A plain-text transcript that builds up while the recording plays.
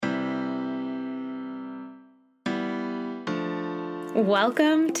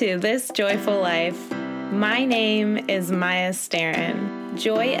Welcome to This Joyful Life. My name is Maya Starin,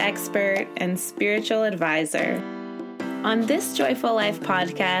 joy expert and spiritual advisor. On This Joyful Life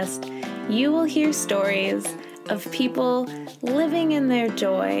podcast, you will hear stories of people living in their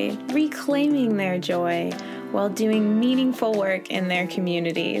joy, reclaiming their joy, while doing meaningful work in their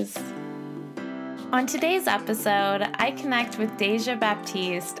communities. On today's episode, I connect with Deja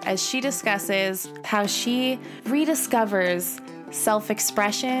Baptiste as she discusses how she rediscovers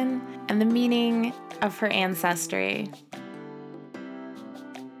self-expression and the meaning of her ancestry.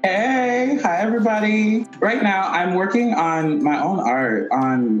 Hey, hi everybody. Right now I'm working on my own art,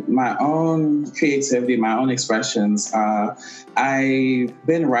 on my own creativity, my own expressions. I've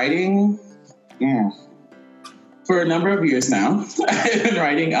been writing for a number of years now. I've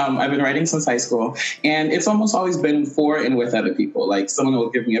been writing since high school, and it's almost always been for and with other people. Like someone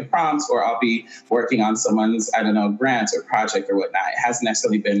will give me a prompt, or I'll be working on someone's, grant or project or whatnot. It hasn't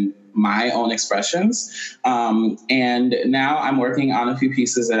necessarily been my own expressions. And now I'm working on a few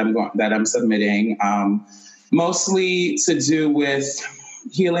pieces that I'm submitting, mostly to do with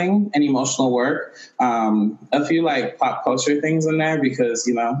healing and emotional work. A few like pop culture things in there because,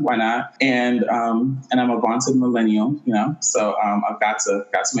 why not? And I'm a vaunted millennial, so I've got to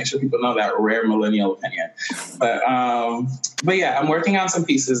make sure people know that rare millennial opinion. But yeah, I'm working on some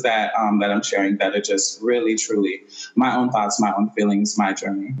pieces that I'm sharing that are just really, truly my own thoughts, my own feelings, my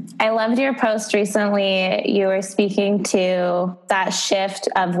journey. I loved your post recently. You were speaking to that shift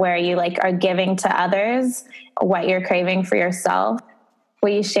of where you are giving to others what you're craving for yourself. Will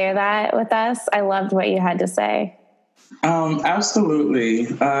you share that with us? I loved what you had to say. Absolutely.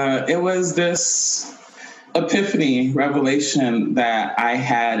 It was this epiphany revelation that I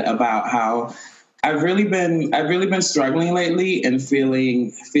had about how I've really been struggling lately and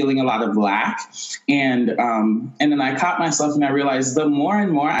feeling a lot of lack. And then I caught myself and I realized the more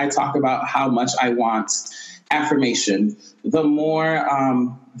and more I talk about how much I want affirmation, the more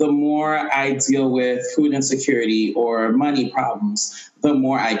I deal with food insecurity or money problems, the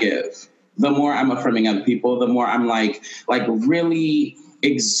more I give, the more I'm affirming other people, the more I'm like really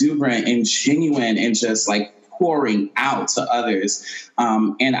exuberant and genuine and just pouring out to others.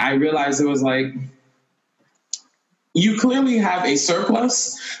 And I realized it was you clearly have a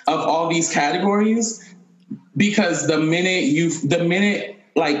surplus of all these categories, because the minute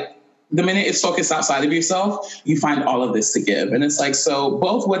it's focused outside of yourself, you find all of this to give. And it's so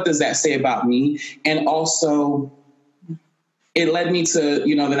both what does that say about me? And also it led me to,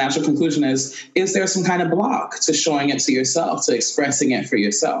 the natural conclusion is there some kind of block to showing it to yourself, to expressing it for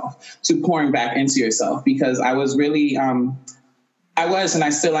yourself, to pouring back into yourself? Because I was really, and I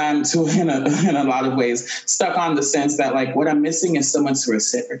still am too, in a lot of ways, stuck on the sense that what I'm missing is someone to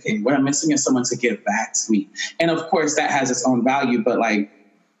reciprocate. What I'm missing is someone to give back to me. And of course that has its own value, but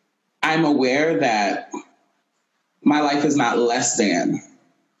I'm aware that my life is not less than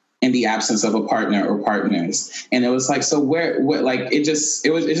in the absence of a partner or partners. And it was it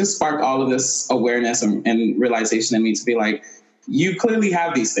just sparked all of this awareness and realization in me to be you clearly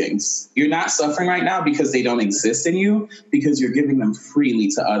have these things. You're not suffering right now because they don't exist in you, because you're giving them freely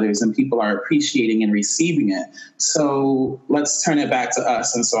to others and people are appreciating and receiving it. So let's turn it back to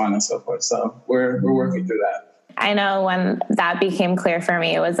us, and so on and so forth. So we're working through that. I know when that became clear for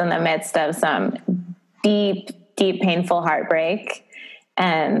me, it was in the midst of some deep, deep, painful heartbreak.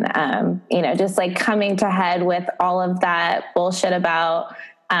 And, just coming to head with all of that bullshit about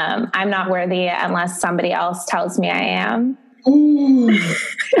I'm not worthy unless somebody else tells me I am. Ooh.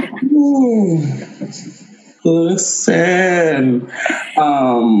 Listen.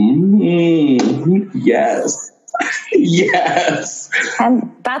 Yes. Yes.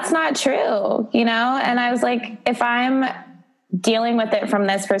 And that's not true, and I was if I'm dealing with it from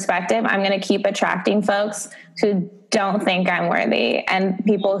this perspective, I'm going to keep attracting folks who don't think I'm worthy and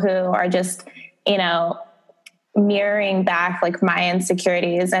people who are just, mirroring back my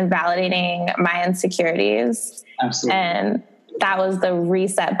insecurities and validating my insecurities. Absolutely. And that was the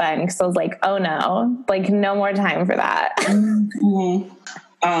reset button, because I was oh no, no more time for that. Mm-hmm.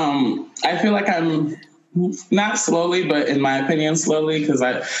 I feel I'm not slowly, but in my opinion, slowly, because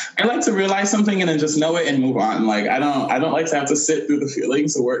I like to realize something and then just know it and move on. I don't like to have to sit through the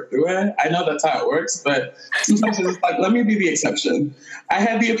feelings to work through it. I know that's how it works, but sometimes it's just let me be the exception. I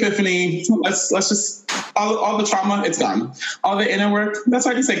had the epiphany. Let's just all the trauma, it's gone. All the inner work, that's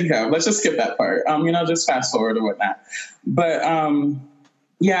already taken care of. Let's just skip that part. Just fast forward or whatnot. But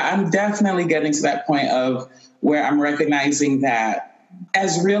yeah, I'm definitely getting to that point of where I'm recognizing that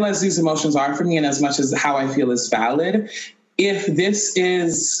as real as these emotions are for me, and as much as how I feel is valid, if this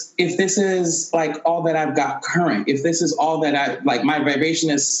is like all that I've got current, if this is all that I like, my vibration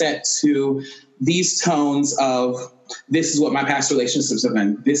is set to these tones of this is what my past relationships have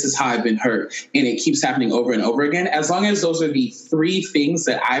been. This is how I've been hurt. And it keeps happening over and over again. As long as those are the three things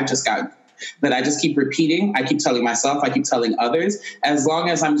that I just keep repeating, I keep telling myself, I keep telling others, as long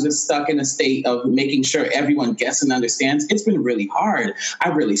as I'm just stuck in a state of making sure everyone gets and understands, it's been really hard.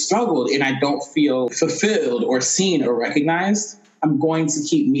 I've really struggled and I don't feel fulfilled or seen or recognized. I'm going to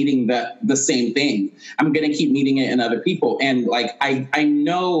keep meeting the same thing. I'm going to keep meeting it in other people. And like, I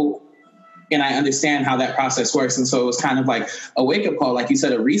know and I understand how that process works. And so it was kind of like a wake-up call, like you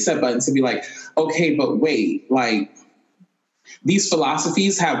said, a reset button to be like, okay, but wait, like these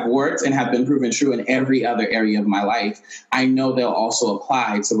philosophies have worked and have been proven true in every other area of my life. I know they'll also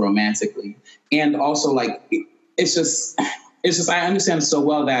apply to romantically. And also like, it's just, I understand so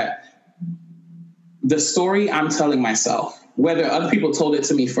well that the story I'm telling myself, whether other people told it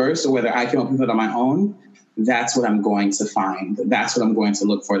to me first or whether I came up with it on my own, that's what I'm going to find. That's what I'm going to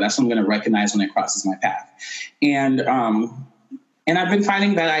look for. That's what I'm going to recognize when it crosses my path. And I've been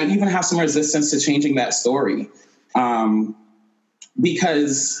finding that I even have some resistance to changing that story.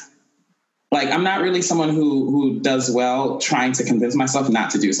 Because like, I'm not really someone who does well trying to convince myself not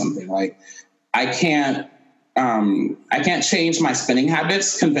to do something. Like I can't change my spending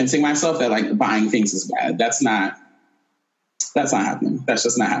habits, convincing myself that like buying things is bad. That's not happening. That's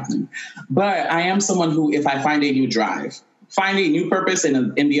just not happening. But I am someone who, if I find a new drive, find a new purpose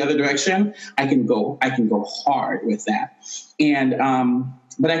in the other direction, I can go hard with that. And,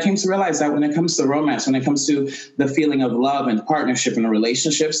 but I came to realize that when it comes to romance, when it comes to the feeling of love and partnership and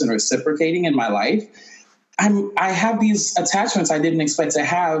relationships and reciprocating in my life, I have these attachments I didn't expect to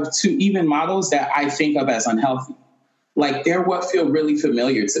have to even models that I think of as unhealthy. Like they're what feel really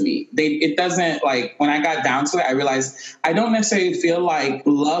familiar to me. It doesn't, like, when I got down to it, I realized I don't necessarily feel like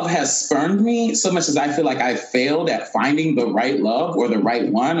love has spurned me so much as I feel like I failed at finding the right love or the right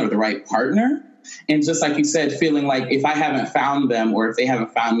one or the right partner. And just like you said, feeling like if I haven't found them or if they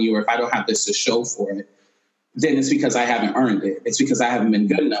haven't found me or if I don't have this to show for it, then it's because I haven't earned it. It's because I haven't been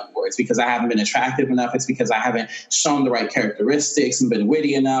good enough for it. It's because I haven't been attractive enough. It's because I haven't shown the right characteristics and been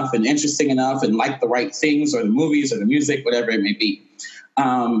witty enough and interesting enough and liked the right things or the movies or the music, whatever it may be.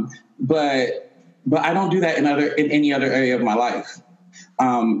 But I don't do that in any other area of my life.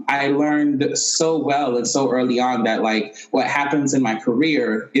 I learned so well and so early on that like what happens in my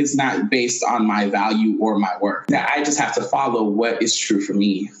career is not based on my value or my work. That I just have to follow what is true for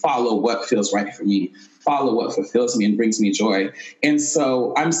me, follow what feels right for me, follow what fulfills me and brings me joy. And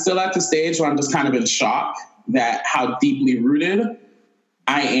so I'm still at the stage where I'm just kind of in shock that how deeply rooted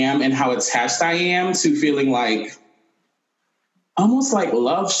I am and how attached I am to feeling like almost like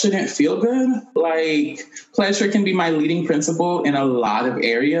love shouldn't feel good. Like pleasure can be my leading principle in a lot of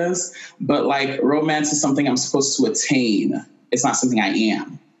areas, but like romance is something I'm supposed to attain. It's not something I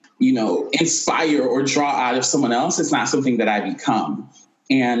am, inspire or draw out of someone else. It's not something that I become.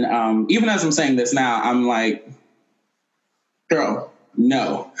 And even as I'm saying this now, I'm like, girl,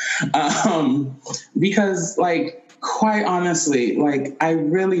 no. Because like, quite honestly, like I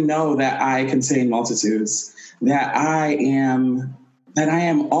really know that I contain multitudes. That I am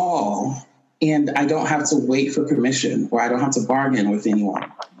all, and I don't have to wait for permission or I don't have to bargain with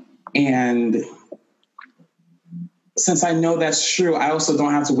anyone. And since I know that's true, I also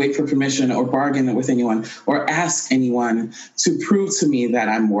don't have to wait for permission or bargain with anyone or ask anyone to prove to me that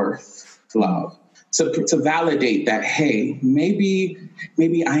I'm worth love, to validate that, hey, maybe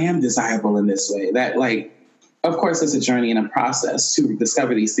I am desirable in this way. That like, of course, it's a journey and a process to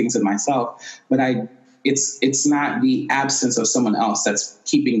discover these things in myself, but it's not the absence of someone else that's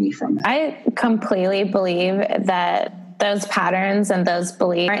keeping me from it. I completely believe that those patterns and those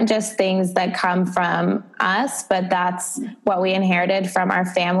beliefs aren't just things that come from us, but that's what we inherited from our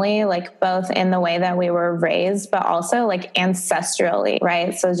family, like both in the way that we were raised, but also like ancestrally,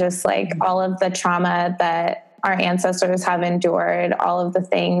 right? So just like all of the trauma that our ancestors have endured, all of the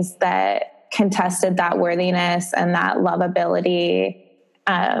things that contested that worthiness and that lovability,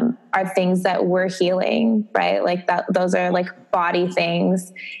 are things that we're healing, right? Like that, those are like body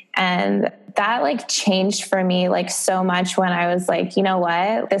things. And that like changed for me like so much when I was like, you know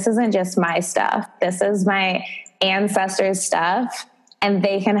what, this isn't just my stuff. This is my ancestors' stuff. And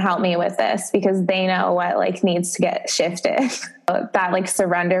they can help me with this because they know what like needs to get shifted. That like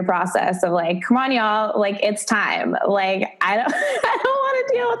surrender process of like, come on, y'all, like it's time. Like, I don't want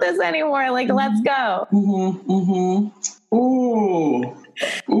to deal with this anymore. Like, let's go. Mm-hmm, mm-hmm.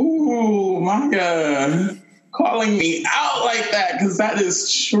 Ooh, my God. Calling me out like that, because that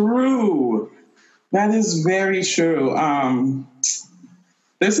is true. That is very true.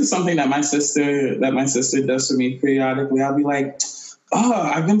 This is something that my sister does for me periodically. I'll be like, oh,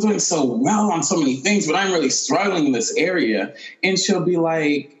 I've been doing so well on so many things, but I'm really struggling in this area. And she'll be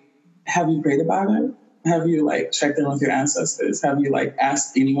like, have you prayed about it? Have you like checked in with your ancestors? Have you like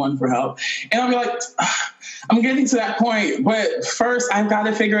asked anyone for help? And I'll be like, I'm getting to that point, but first I've got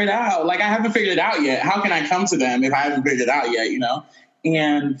to figure it out. Like I haven't figured it out yet. How can I come to them if I haven't figured it out yet, you know?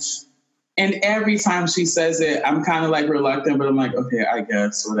 And every time she says it, I'm kind of like reluctant, but I'm like, okay, I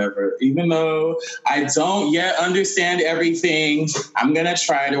guess, whatever. Even though I don't yet understand everything, I'm going to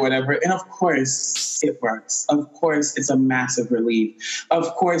try it or whatever. And of course, it works. Of course, it's a massive relief.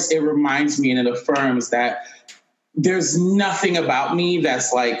 Of course, it reminds me and it affirms that there's nothing about me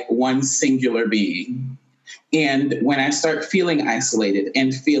that's like one singular being. And when I start feeling isolated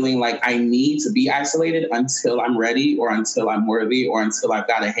and feeling like I need to be isolated until I'm ready or until I'm worthy or until I've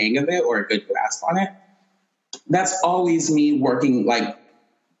got a hang of it or a good grasp on it, that's always me working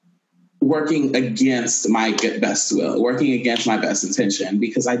against my best will, working against my best intention,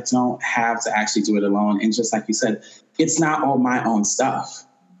 because I don't have to actually do it alone. And just like you said, it's not all my own stuff.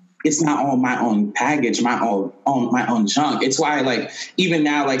 It's not all my own baggage, my own junk. It's why, like, even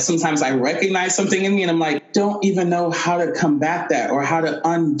now, like, sometimes I recognize something in me and I'm like, don't even know how to combat that or how to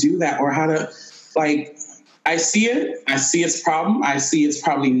undo that or how to, like, I see it. I see its problem. I see it's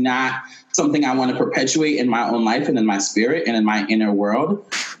probably not something I want to perpetuate in my own life and in my spirit and in my inner world.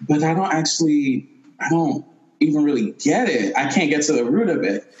 But I don't even really get it. I can't get to the root of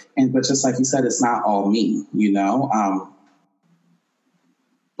it. But just like you said, it's not all me, you know?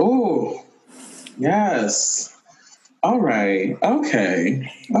 Oh, yes. All right. Okay.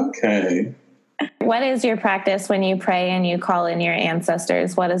 What is your practice when you pray and you call in your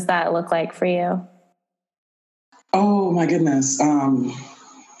ancestors? What does that look like for you? Oh, my goodness.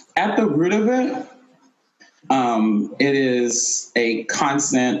 At the root of it, it is a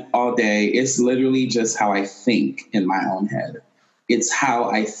constant all day. It's literally just how I think in my own head. It's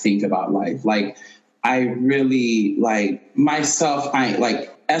how I think about life. Like, I really, like, myself,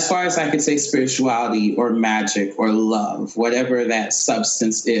 as far as I could say spirituality or magic or love, whatever that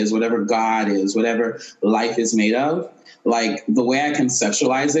substance is, whatever God is, whatever life is made of, like, the way I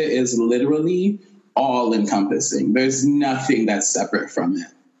conceptualize it is literally all encompassing. There's nothing that's separate from it.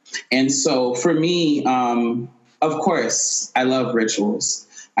 And so for me, of course, I love rituals.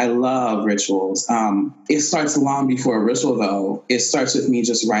 It starts long before a ritual, though. It starts with me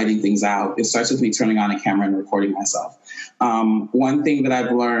just writing things out. It starts with me turning on a camera and recording myself. One thing that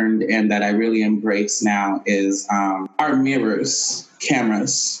I've learned and that I really embrace now is our mirrors,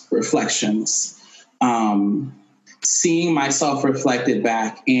 cameras, reflections, seeing myself reflected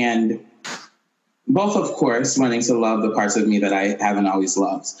back, and both, of course, wanting to love the parts of me that I haven't always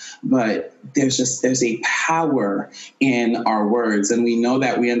loved. But there's a power in our words. And we know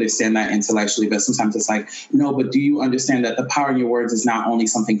that, we understand that intellectually, but sometimes it's like, no, but do you understand that the power in your words is not only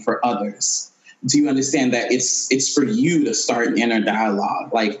something for others? Do you understand that it's for you to start an inner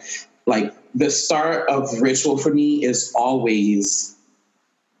dialogue? Like the start of ritual for me is always,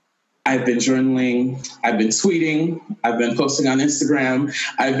 I've been journaling, I've been tweeting, I've been posting on Instagram,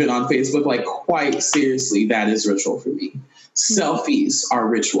 I've been on Facebook. Like, quite seriously, that is ritual for me. Selfies are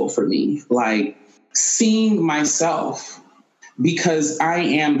ritual for me. Like, seeing myself, because I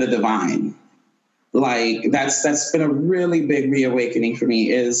am the divine. Like, that's been a really big reawakening for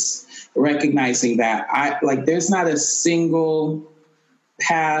me, is recognizing that there's not a single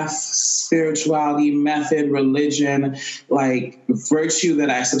path, spirituality, method, religion, like virtue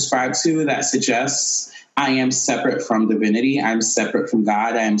that I subscribe to that suggests I am separate from divinity. I'm separate from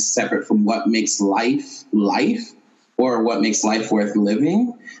God. I am separate from what makes life or what makes life worth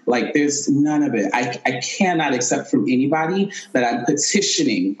living. Like, there's none of it. I cannot accept from anybody that I'm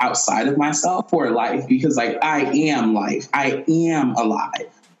petitioning outside of myself for life, because, like, I am life. I am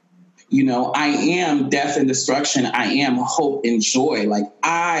alive. You know, I am death and destruction. I am hope and joy. Like,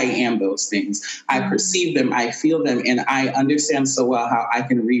 I am those things. I perceive them. I feel them. And I understand so well how I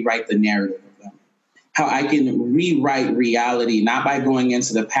can rewrite the narrative of them, how I can rewrite reality, not by going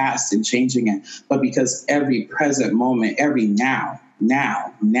into the past and changing it, but because every present moment, every now,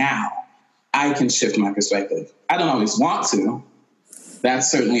 I can shift my perspective. I don't always want to. That's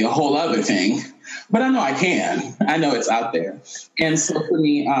certainly a whole other thing. But I know I can. I know it's out there. And so for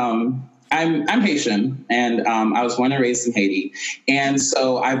me, I'm Haitian, and I was born and raised in Haiti. And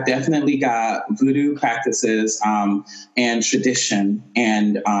so I've definitely got voodoo practices and tradition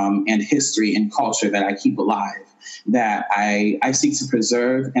and history and culture that I keep alive, that I seek to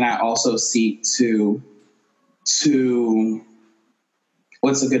preserve, and I also seek to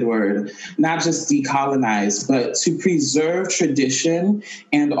what's a good word? Not just decolonize, but to preserve tradition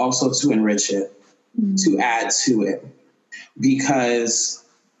and also to enrich it, to add to it. Because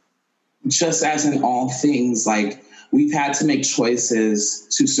just as in all things, like, we've had to make choices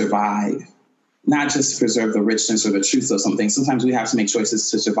to survive, not just to preserve the richness or the truth of something. Sometimes we have to make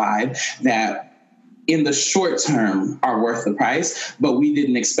choices to survive that in the short term are worth the price, but we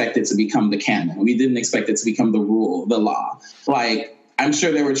didn't expect it to become the canon. We didn't expect it to become the rule, the law. Like, I'm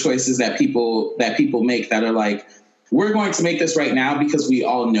sure there were choices that people make that are like, we're going to make this right now because we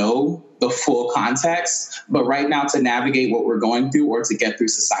all know the full context. But right now, to navigate what we're going through or to get through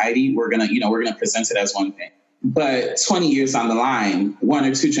society, we're gonna present it as one thing. But 20 years down the line, 1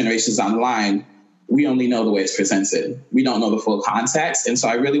 or 2 generations down the line, we only know the way it's presented. We don't know the full context. And so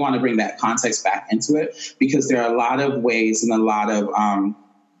I really want to bring that context back into it, because there are a lot of ways and a lot of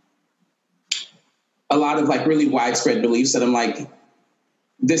like really widespread beliefs that I'm like,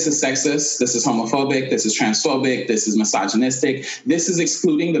 this is sexist, this is homophobic, this is transphobic, this is misogynistic. This is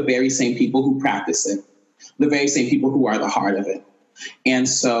excluding the very same people who practice it, the very same people who are the heart of it. And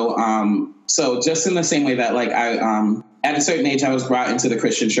so, so just in the same way that, like, at a certain age, I was brought into the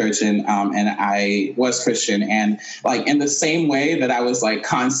Christian church, and I was Christian, and like in the same way that I was like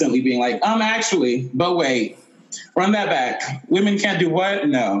constantly being like, actually, but wait, run that back. Women can't do what?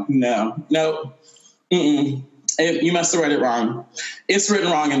 No. You must have read it wrong. It's written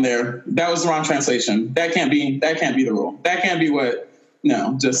wrong in there. That was the wrong translation. That can't be the rule. That can't be what.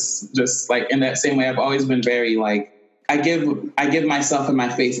 No, just like in that same way, I've always been very like, I give myself and my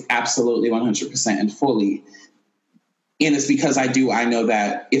faith absolutely 100% and fully. And it's because I know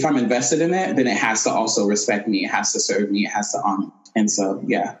that if I'm invested in it, then it has to also respect me. It has to serve me. It has to honor me. And so,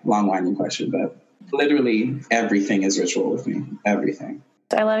 yeah, long-winded question, but literally everything is ritual with me. Everything.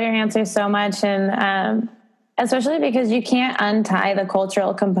 I love your answer so much. And especially because you can't untie the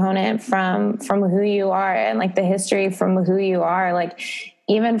cultural component from who you are, and like the history from who you are. Like,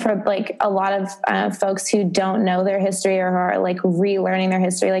 even for like a lot of folks who don't know their history or who are like relearning their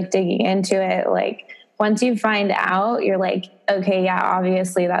history, like digging into it, like once you find out, you're like, okay, yeah,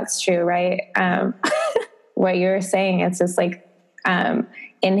 obviously that's true, right? What you're saying, it's just like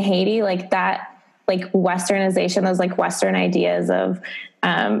in Haiti, like that, like westernization, those like Western ideas of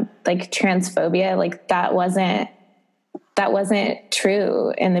like transphobia, like that wasn't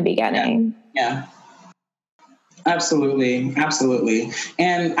true in the beginning. Yeah. Absolutely.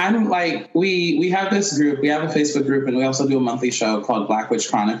 And I'm like, we have this group, we have a Facebook group, and we also do a monthly show called Black Witch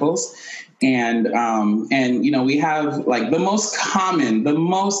Chronicles. And we have like the most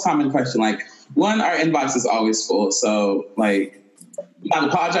common question, like, one, our inbox is always full. So like, I'm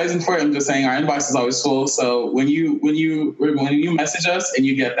not apologizing for it. I'm just saying our inbox is always full. So when you message us and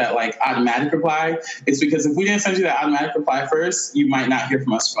you get that like automatic reply, it's because if we didn't send you that automatic reply first, you might not hear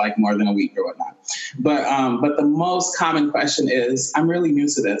from us for like more than a week or whatnot. But the most common question is, I'm really new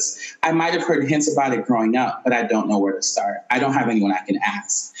to this. I might have heard hints about it growing up, but I don't know where to start. I don't have anyone I can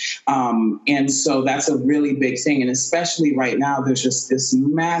ask. And so that's a really big thing. And especially right now, there's just this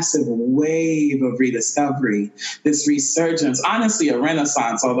massive wave of rediscovery, this resurgence, honestly, a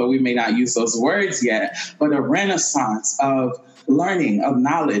renaissance, although we may not use those words yet, but a renaissance of learning, of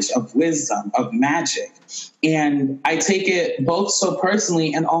knowledge, of wisdom, of magic. And I take it both so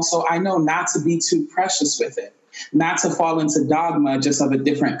personally, and also I know not to be too precious with it, not to fall into dogma just of a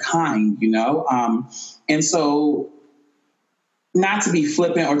different kind, and so not to be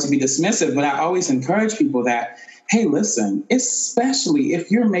flippant or to be dismissive, but I always encourage people that, hey, listen, especially if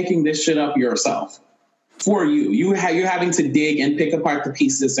you're making this shit up yourself, for you're having to dig and pick apart the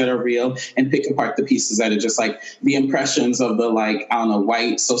pieces that are real and pick apart the pieces that are just like the impressions of the, like, I don't know,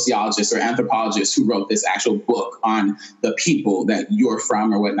 white sociologist or anthropologist who wrote this actual book on the people that you're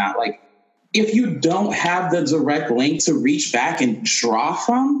from or whatnot. Like, if you don't have the direct link to reach back and draw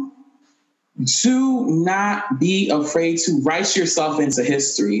from, do not be afraid to write yourself into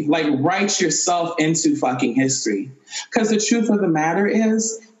history. Like, write yourself into fucking history. Because the truth of the matter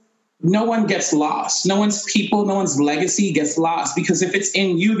is, no one gets lost. No one's people, no one's legacy gets lost, because if it's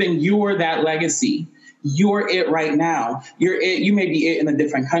in you, then you're that legacy. You're it right now. You're it. You may be it in a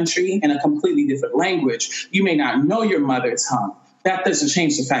different country, in a completely different language. You may not know your mother tongue. That doesn't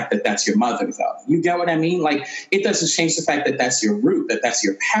change the fact that that's your mother, though. You get what I mean? Like, it doesn't change the fact that that's your root, that that's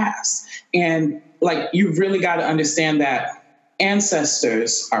your past. And like, you've really got to understand that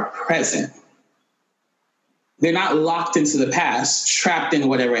ancestors are present. They're not locked into the past, trapped in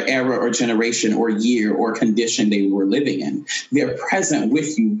whatever era or generation or year or condition they were living in. They're present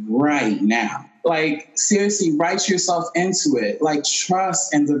with you right now. Like, seriously, write yourself into it. Like,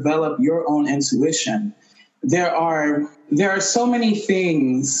 trust and develop your own intuition. There are there are so many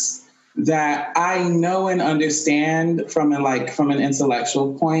things that I know and understand from an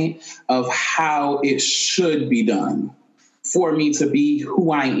intellectual point of how it should be done for me to be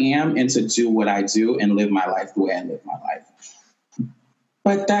who I am and to do what I do and live my life the way I live my life.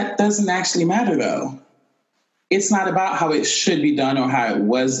 But that doesn't actually matter, though. It's not about how it should be done or how it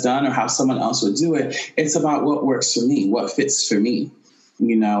was done or how someone else would do it. It's about what works for me, what fits for me.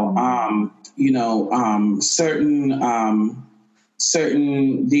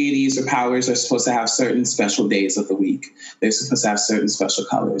 Certain deities or powers are supposed to have certain special days of the week. They're supposed to have certain special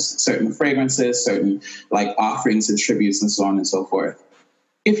colors, certain fragrances, certain like offerings and tributes and so on and so forth.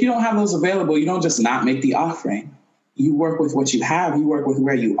 If you don't have those available, you don't just not make the offering. You work with what you have. You work with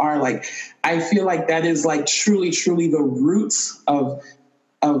where you are. Like, I feel like that is like truly, truly the roots of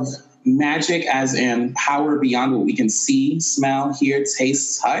magic, as in power beyond what we can see, smell, hear,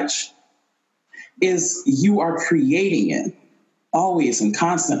 taste, touch, is you are creating it. Always and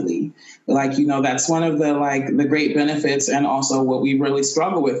constantly. Like, that's one of the great benefits and also what we really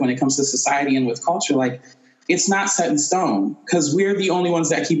struggle with when it comes to society and with culture. Like, it's not set in stone because we're the only ones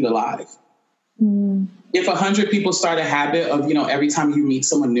that keep it alive. Mm. If 100 people start a habit of, every time you meet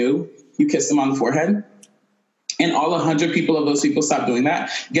someone new, you kiss them on the forehead, and all 100 people of those people stop doing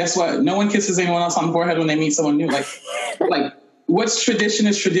that, guess what? No one kisses anyone else on the forehead when they meet someone new. Like, what's tradition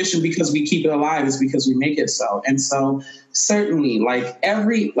is tradition because we keep it alive, is because we make it so. And so certainly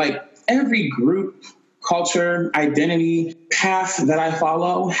every group, culture, identity, path that I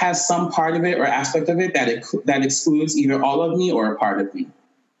follow has some part of it or aspect of it that excludes either all of me or a part of me.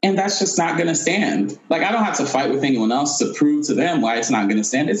 And that's just not going to stand. Like, I don't have to fight with anyone else to prove to them why it's not going to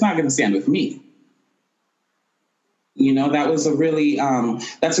stand. It's not going to stand with me. That was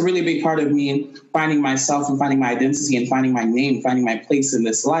that's a really big part of me finding myself and finding my identity and finding my name, finding my place in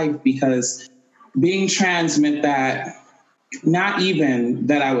this life, because being trans meant that not even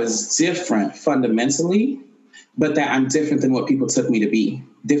that I was different fundamentally, but that I'm different than what people took me to be,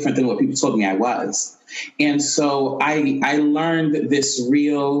 different than what people told me I was. And so I learned this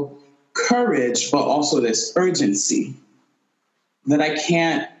real courage, but also this urgency that I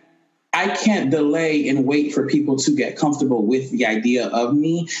can't delay and wait for people to get comfortable with the idea of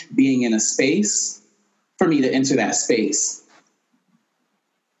me being in a space for me to enter that space.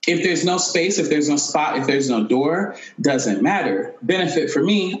 If there's no space, if there's no spot, if there's no door, doesn't matter. Benefit for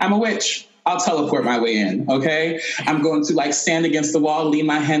me, I'm a witch. I'll teleport my way in, okay? I'm going to stand against the wall, lean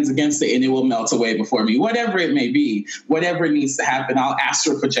my hands against it, and it will melt away before me. Whatever it may be, whatever needs to happen, I'll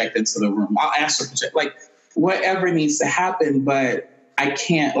astral project into the room. I'll astral project, whatever needs to happen, but I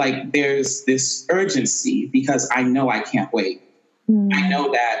can't, there's this urgency because I know I can't wait. Mm. I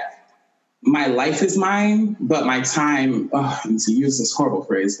know that my life is mine, but my time, and to use this horrible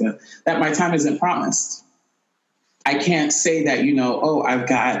phrase, but that my time isn't promised. I can't say that, I've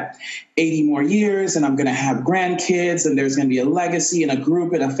got 80 more years and I'm going to have grandkids and there's going to be a legacy and a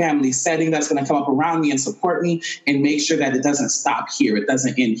group and a family setting that's going to come up around me and support me and make sure that it doesn't stop here. It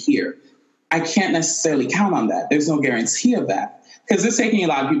doesn't end here. I can't necessarily count on that. There's no guarantee of that. Because it's taking a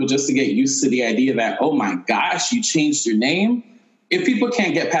lot of people just to get used to the idea that, oh my gosh, you changed your name. If people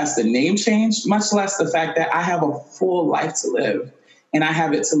can't get past the name change, much less the fact that I have a full life to live and I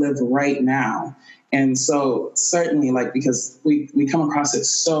have it to live right now. And so certainly because we come across it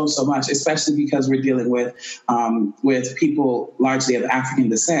so much, especially because we're dealing with people largely of African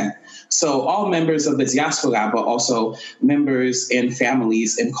descent. So all members of the diaspora, but also members and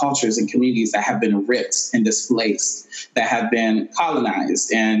families and cultures and communities that have been ripped and displaced, that have been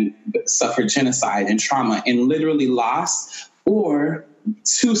colonized and suffered genocide and trauma and literally lost, or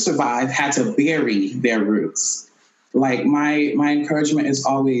to survive had to bury their roots. My encouragement is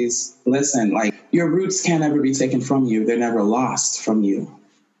always, listen, your roots can't ever be taken from you. They're never lost from you.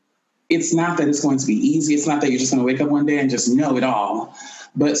 It's not that it's going to be easy. It's not that you're just going to wake up one day and just know it all.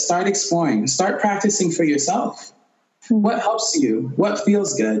 But start exploring. Start practicing for yourself. What helps you? What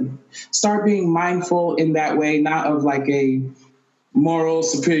feels good? Start being mindful in that way, not of a moral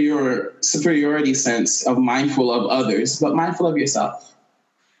superiority sense of mindful of others, but mindful of yourself.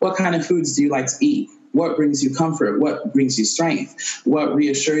 What kind of foods do you like to eat? What brings you comfort? What brings you strength? What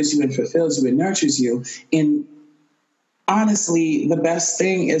reassures you and fulfills you and nurtures you? And honestly, the best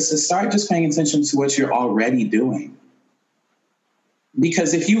thing is to start just paying attention to what you're already doing.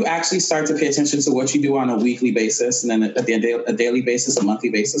 Because if you actually start to pay attention to what you do on a weekly basis and then a daily basis, a monthly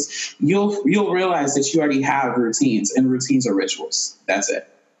basis, you'll realize that you already have routines, and routines are rituals. That's it.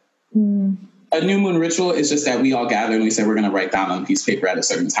 a new moon ritual is just that we all gather and we say we're going to write down on a piece of paper at a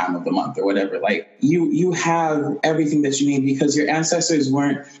certain time of the month or whatever. Like you have everything that you need because your ancestors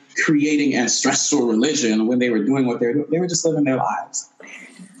weren't creating ancestral religion when they were doing what they were just living their lives.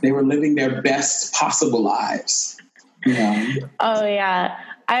 They were living their best possible lives. You know? Oh yeah.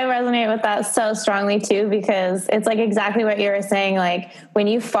 I resonate with that so strongly too, because it's like exactly what you were saying. Like when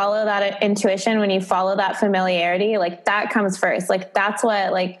you follow that intuition, when you follow that familiarity, like that comes first. Like that's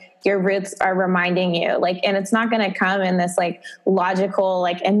what like your roots are reminding you. Like, and it's not going to come in this like logical,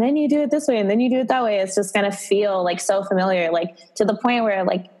 like, and then you do it this way and then you do it that way. It's just going to feel like so familiar, like to the point where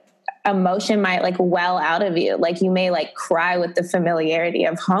like emotion might like well out of you. Like you may like cry with the familiarity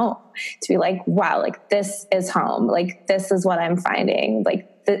of home to be like, wow, like this is home. Like this is what I'm finding. Like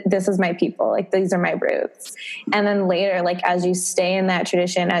this is my people. Like these are my roots. And then later, like as you stay in that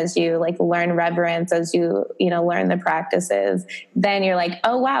tradition, as you like learn reverence, as you know, learn the practices, then you're like,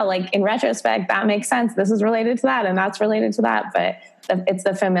 oh wow, like in retrospect, that makes sense. This is related to that and that's related to that. But it's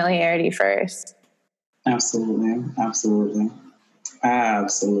the familiarity first. Absolutely. Absolutely.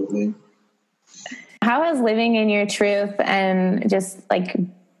 Absolutely. How has living in your truth and just like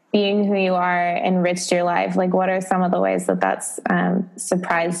being who you are enriched your life? Like, what are some of the ways that that's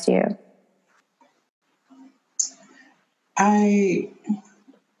surprised you? I'm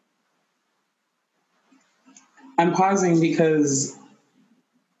pausing because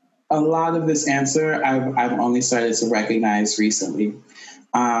a lot of this answer I've only started to recognize recently.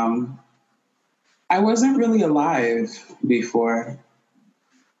 I wasn't really alive before.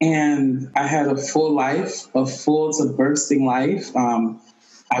 And I had a full life, a full to bursting life.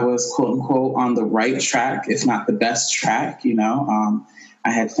 I was, quote unquote, on the right track, if not the best track, you know.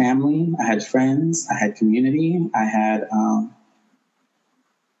 I had family, I had friends, I had community, I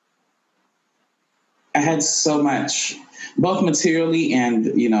had so much, both materially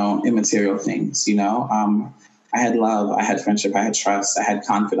and, you know, immaterial things, you know. I had love, I had friendship, I had trust, I had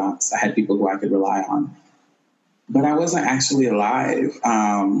confidants, I had people who I could rely on. But I wasn't actually alive.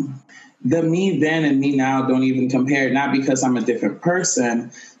 The me then and me now don't even compare, not because I'm a different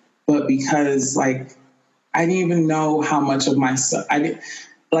person, but because like, I didn't even know how much of myself, I didn't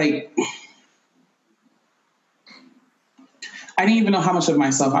even know how much of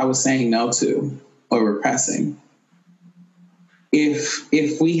myself I was saying no to or repressing.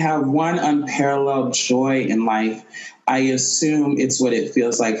 If we have one unparalleled joy in life, I assume it's what it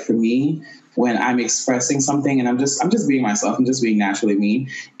feels like for me when I'm expressing something and I'm just being myself. I'm just being naturally me.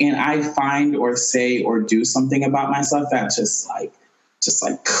 And I find or say or do something about myself that just like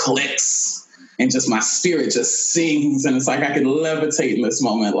clicks and just my spirit just sings. And it's like, I can levitate in this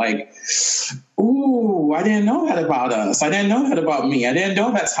moment. Like, ooh, I didn't know that about us. I didn't know that about me. I didn't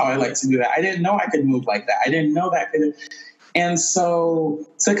know that's how I like to do that. I didn't know I could move like that. I didn't know that could. And so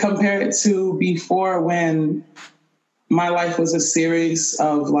to compare it to before when my life was a series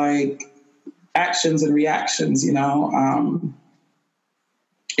of like actions and reactions, you know,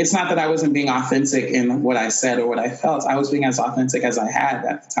 it's not that I wasn't being authentic in what I said or what I felt. I was being as authentic as I had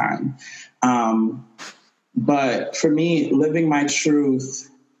at the time. But for me, living my truth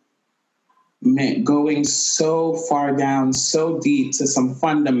meant going so far down, so deep to some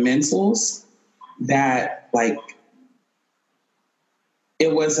fundamentals that like,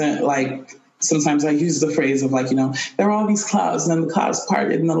 it wasn't like, sometimes I use the phrase of like, you know, there are all these clouds and then the clouds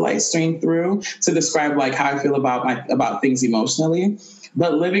parted and the light streamed through to describe like how I feel about things emotionally.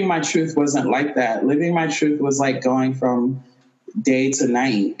 But living my truth wasn't like that. Living my truth was like going from day to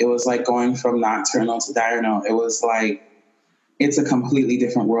night. It was like going from nocturnal to diurnal. It was like, it's a completely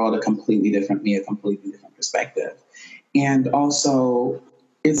different world, a completely different me, a completely different perspective. And also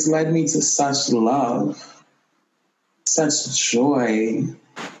it's led me to such love, such joy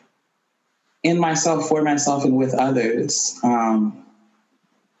in myself, for myself, and with others. I've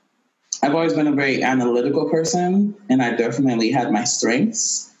always been a very analytical person, and I definitely had my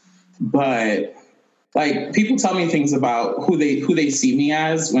strengths. But like people tell me things about who they see me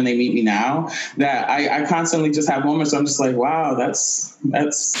as when they meet me now that I constantly just have moments where I'm just like, wow, that's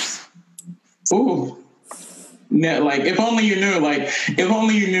ooh. No, like if only you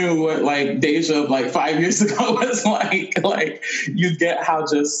knew what like Deja like 5 years ago was like you get how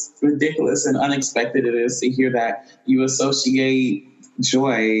just ridiculous and unexpected it is to hear that you associate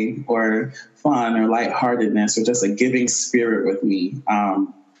joy or fun or lightheartedness or just a giving spirit with me.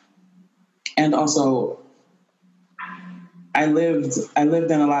 And also I lived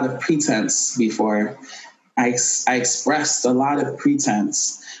in a lot of pretense before. I expressed a lot of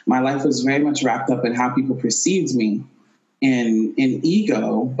pretense. My life was very much wrapped up in how people perceived me in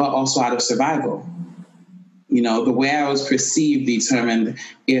ego, but also out of survival. The way I was perceived determined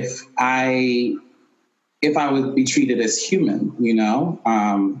if I would be treated as human,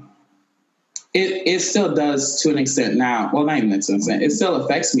 It still does to an extent now. Well, not even to an extent. It still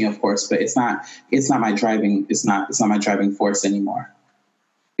affects me, of course, but it's not my driving force anymore.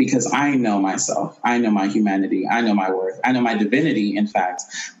 Because I know myself. I know my humanity. I know my worth. I know my divinity, in fact.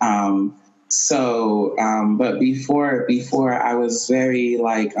 But before I was very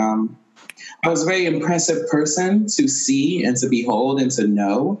I was a very impressive person to see and to behold and to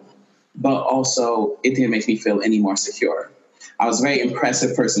know, but also it didn't make me feel any more secure. I was a very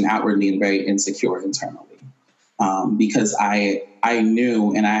impressive person outwardly and very insecure internally, because I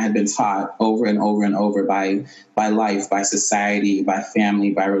knew and I had been taught over and over and over by life, by society, by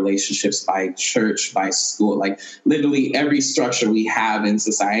family, by relationships, by church, by school, like literally every structure we have in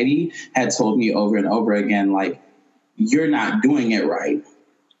society had told me over and over again, like, you're not doing it right.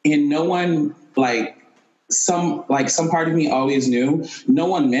 And no one, some part of me always knew no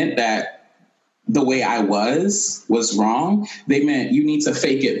one meant that the way I was wrong. They meant you need to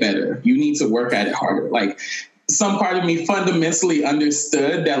fake it better. You need to work at it harder. Like, some part of me fundamentally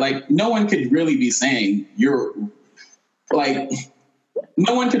understood that, no one could really be saying no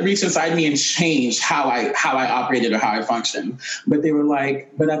one could reach inside me and change how I operated or how I functioned. But they were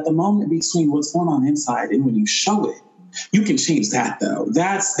like, but at the moment between what's going on inside and when you show it, you can change that, though.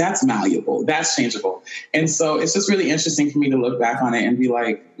 That's malleable. That's changeable. And so it's just really interesting for me to look back on it and be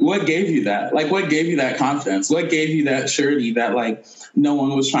like, what gave you that? What gave you that confidence? What gave you that surety that, no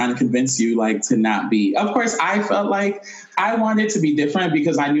one was trying to convince you, to not be? Of course, I felt like I wanted to be different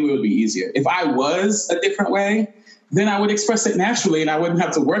because I knew it would be easier. If I was a different way, then I would express it naturally and I wouldn't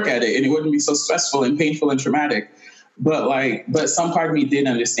have to work at it and it wouldn't be so stressful and painful and traumatic. But some part of me did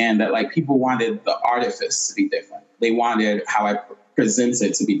understand that, people wanted the artifice to be different. They wanted how I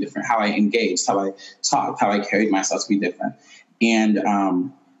presented to be different, how I engaged, how I talked, how I carried myself to be different. And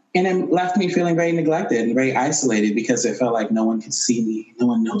it left me feeling very neglected and very isolated because it felt like no one could see me. No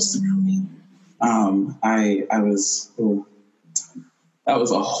one noticed about me. That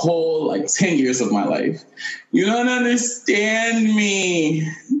was a whole 10 years of my life. You don't understand me.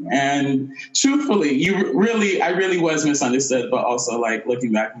 And truthfully, I really was misunderstood, but also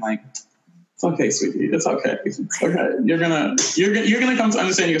looking back, I'm like, it's okay, sweetie. It's okay. It's okay. You're gonna come to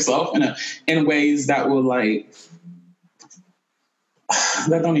understand yourself in ways that will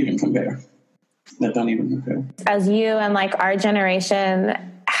that don't even compare. As you and our generation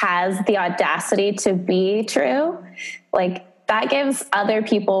has the audacity to be true, that gives other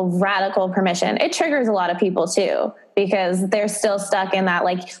people radical permission. It triggers a lot of people too, because they're still stuck in that,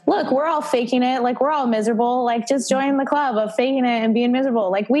 look, we're all faking it. We're all miserable. Just join the club of faking it and being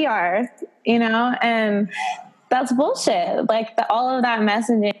miserable. We are, and that's bullshit. All of that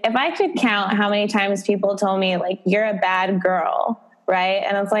messaging. If I could count how many times people told me you're a bad girl, right?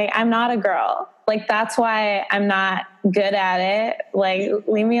 And it's I'm not a girl. That's why I'm not good at it.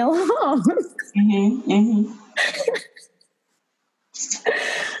 Leave me alone. Mm-hmm, mm-hmm.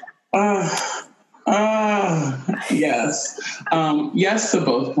 Yes. Yes to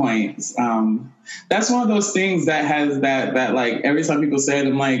both points. That's one of those things that has that every time people say it,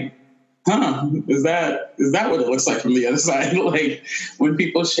 I'm like, is that what it looks like from the other side? When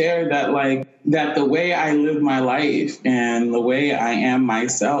people share that, that the way I live my life and the way I am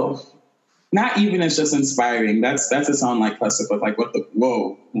myself, not even is just inspiring. That's its own cluster of what the,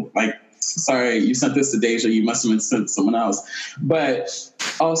 whoa, sorry, you sent this to Deja, you must have been sent to someone else. But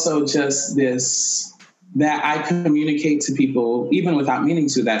also just this, that I communicate to people, even without meaning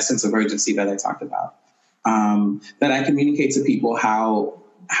to, that sense of urgency that I talked about. That I communicate to people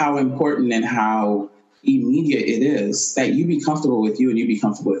how important and how immediate it is that you be comfortable with you and you be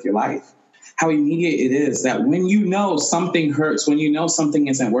comfortable with your life. How immediate it is that when you know something hurts, when you know something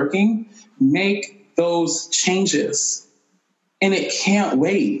isn't working, make those changes. And it can't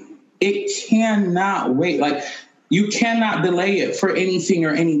wait. It cannot wait. You cannot delay it for anything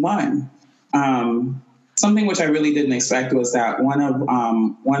or anyone. Something which I really didn't expect was that one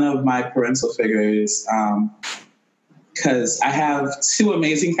of my parental figures, because I have two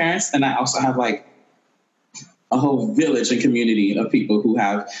amazing parents, and I also have a whole village and community of people who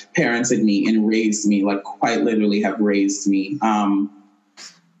have parented me and raised me, quite literally have raised me.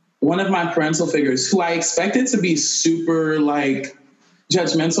 One of my parental figures, who I expected to be super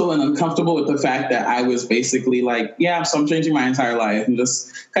judgmental and uncomfortable with the fact that I was basically so I'm changing my entire life and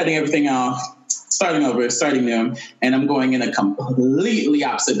just cutting everything off, starting over, starting new, and I'm going in a completely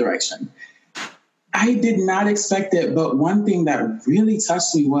opposite direction. I did not expect it, but one thing that really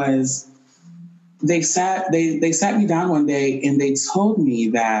touched me was they sat me down one day and they told me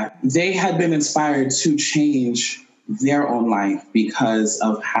that they had been inspired to change their own life because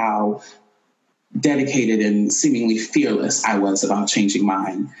of how dedicated and seemingly fearless I was about changing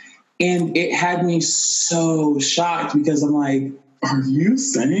mine. And it had me so shocked because I'm like, are you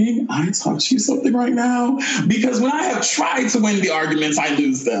saying I taught you something right now? Because when I have tried to win the arguments, I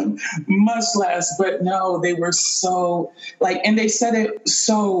lose them, much less. But no, they were so like, and they said it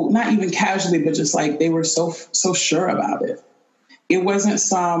so not even casually, but just like they were so sure about it. It wasn't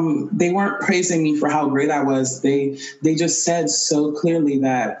they weren't praising me for how great I was. They just said so clearly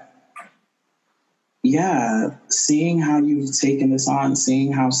that, yeah, seeing how you've taken this on,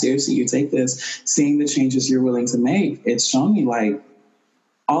 seeing how seriously you take this, seeing the changes you're willing to make, it's shown me like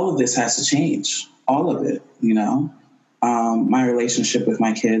all of this has to change, all of it, you know, my relationship with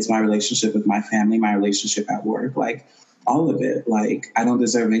my kids, my relationship with my family, my relationship at work, like all of it, like I don't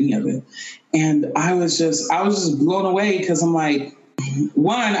deserve any of it. And I was just blown away because I'm like,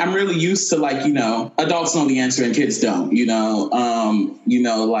 one, I'm really used to like, you know, adults know the answer and kids don't,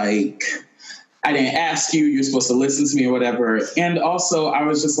 like, I didn't ask you, you're supposed to listen to me or whatever. And also I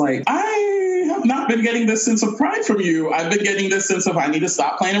was just like, I have not been getting this sense of pride from you. I've been getting this sense of I need to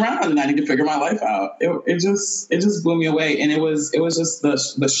stop playing around and I need to figure my life out. It just blew me away. And it was just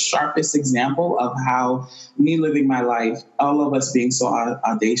the sharpest example of how me living my life, all of us being so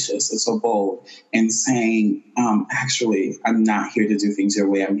audacious and so bold and saying, actually, I'm not here to do things your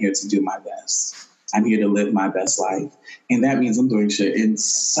way. I'm here to do my best. I'm here to live my best life. And that means I'm doing shit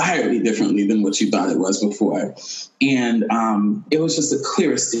entirely differently than what you thought it was before. And it was just the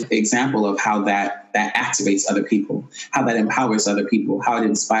clearest example of how that activates other people, how that empowers other people, how it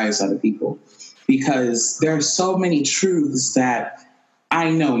inspires other people. Because there are so many truths that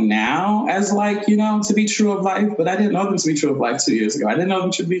I know now as like, you know, to be true of life, but I didn't know them to be true of life 2 years ago. I didn't know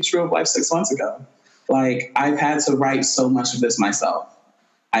them to be true of life 6 months ago. Like I've had to write so much of this myself.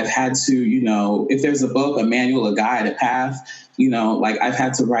 I've had to, you know, if there's a book, a manual, a guide, a path, you know, like I've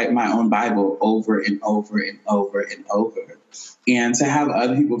had to write my own Bible over and over and over and over. And to have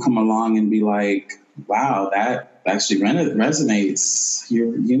other people come along and be like, wow, that actually resonates.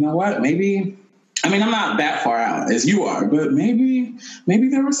 You know what? Maybe, I mean, I'm not that far out as you are, but maybe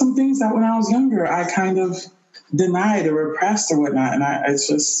there were some things that when I was younger, I kind of denied or repressed or whatnot. And it's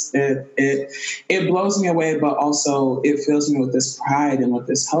just, it blows me away, but also it fills me with this pride and with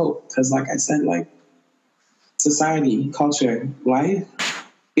this hope. Cause like I said, like society, culture, life,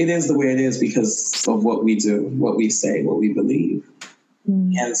 it is the way it is because of what we do, what we say, what we believe.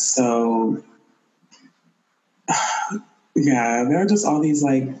 And so, yeah, there are just all these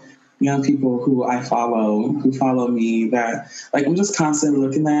like young people who follow me that like, I'm just constantly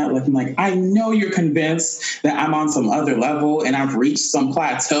looking at, like, I'm like, I know you're convinced that I'm on some other level and I've reached some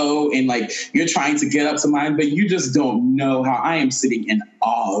plateau and like, you're trying to get up to mine, but you just don't know how I am sitting in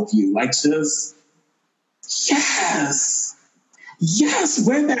awe of you. Like, just, yes,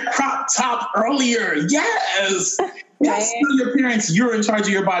 wear that crop top earlier. Yes. Yes, tell your parents you're in charge of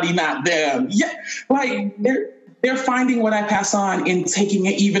your body, not them. Yeah, like they're finding what I pass on and taking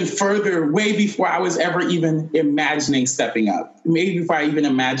it even further, way before I was ever even imagining stepping up. Maybe before I even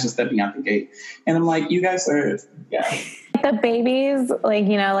imagined stepping out the gate. And I'm like, you guys are, yeah. The babies, like,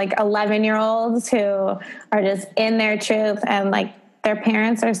 you know, like 11-year-olds who are just in their truth and like their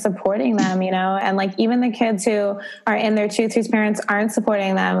parents are supporting them, you know, and like even the kids who are in their truth whose parents aren't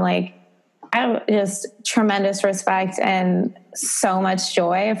supporting them, like, I have just tremendous respect and so much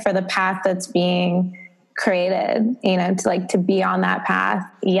joy for the path that's being created, you know, to be on that path.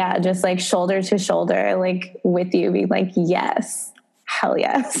 Yeah. Just like shoulder to shoulder, like with you, be like, yes, hell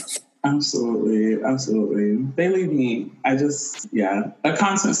yes. Absolutely. Absolutely. They leave me, a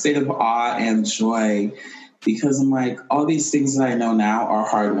constant state of awe and joy because I'm like, all these things that I know now are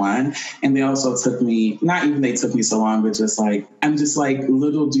hard won. And they also took me so long, but just like, I'm just like,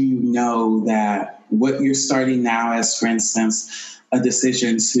 little do you know that what you're starting now as, for instance, a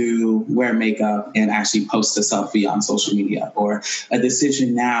decision to wear makeup and actually post a selfie on social media, or a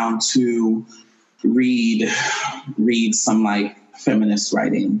decision now to read some like feminist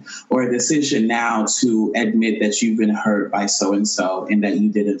writing, or a decision now to admit that you've been hurt by so-and-so and that you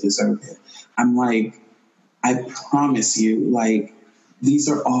didn't deserve it. I'm like, I promise you, like, these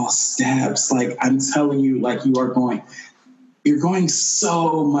are all steps. Like, I'm telling you, like, you're going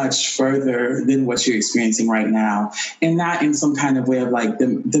so much further than what you're experiencing right now. And not in some kind of way of like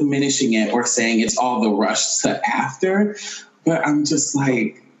diminishing it or saying it's all the rush to after. But I'm just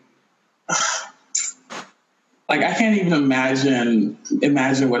like I can't even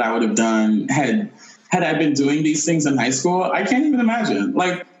imagine what I would have done had had I been doing these things in high school, I can't even imagine.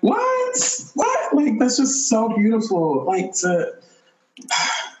 Like, what? Like, that's just so beautiful. Like, to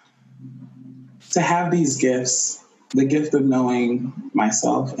have these gifts, the gift of knowing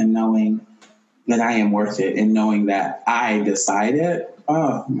myself and knowing that I am worth it and knowing that I decided,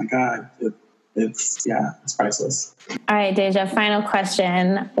 oh my God, it's priceless. All right, Deja, final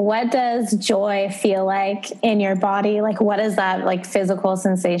question. What does joy feel like in your body? Like, what is that like physical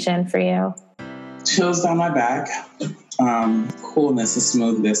sensation for you? Chills down my back, coolness and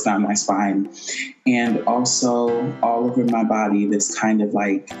smoothness down my spine, and also all over my body, this kind of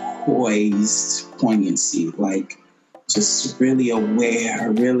like poised poignancy, like just really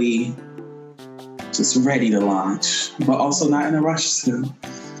aware, really just ready to launch, but also not in a rush to.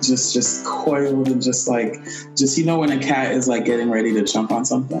 Just coiled and just you know when a cat is like getting ready to jump on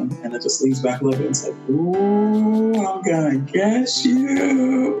something and it just leaves back a little bit and it's like, ooh, I'm gonna get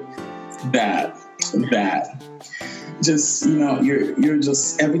you. That. Just, you know, you're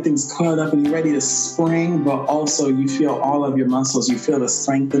just, everything's coiled up and you're ready to spring, but also you feel all of your muscles, you feel the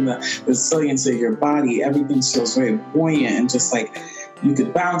strength and the resilience of your body. Everything feels very buoyant and just like you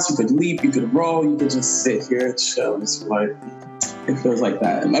could bounce, you could leap, you could roll, you could just sit here and chill. It's like, it feels like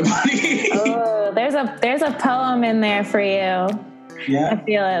that in my body. Oh, there's a poem in there for you. Yeah. I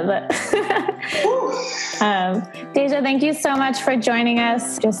feel it. But Deja, thank you so much for joining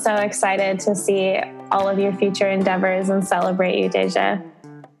us. Just so excited to see all of your future endeavors and celebrate you, Deja.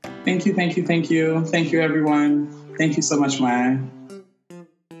 Thank you. Thank you, everyone. Thank you so much, Maya.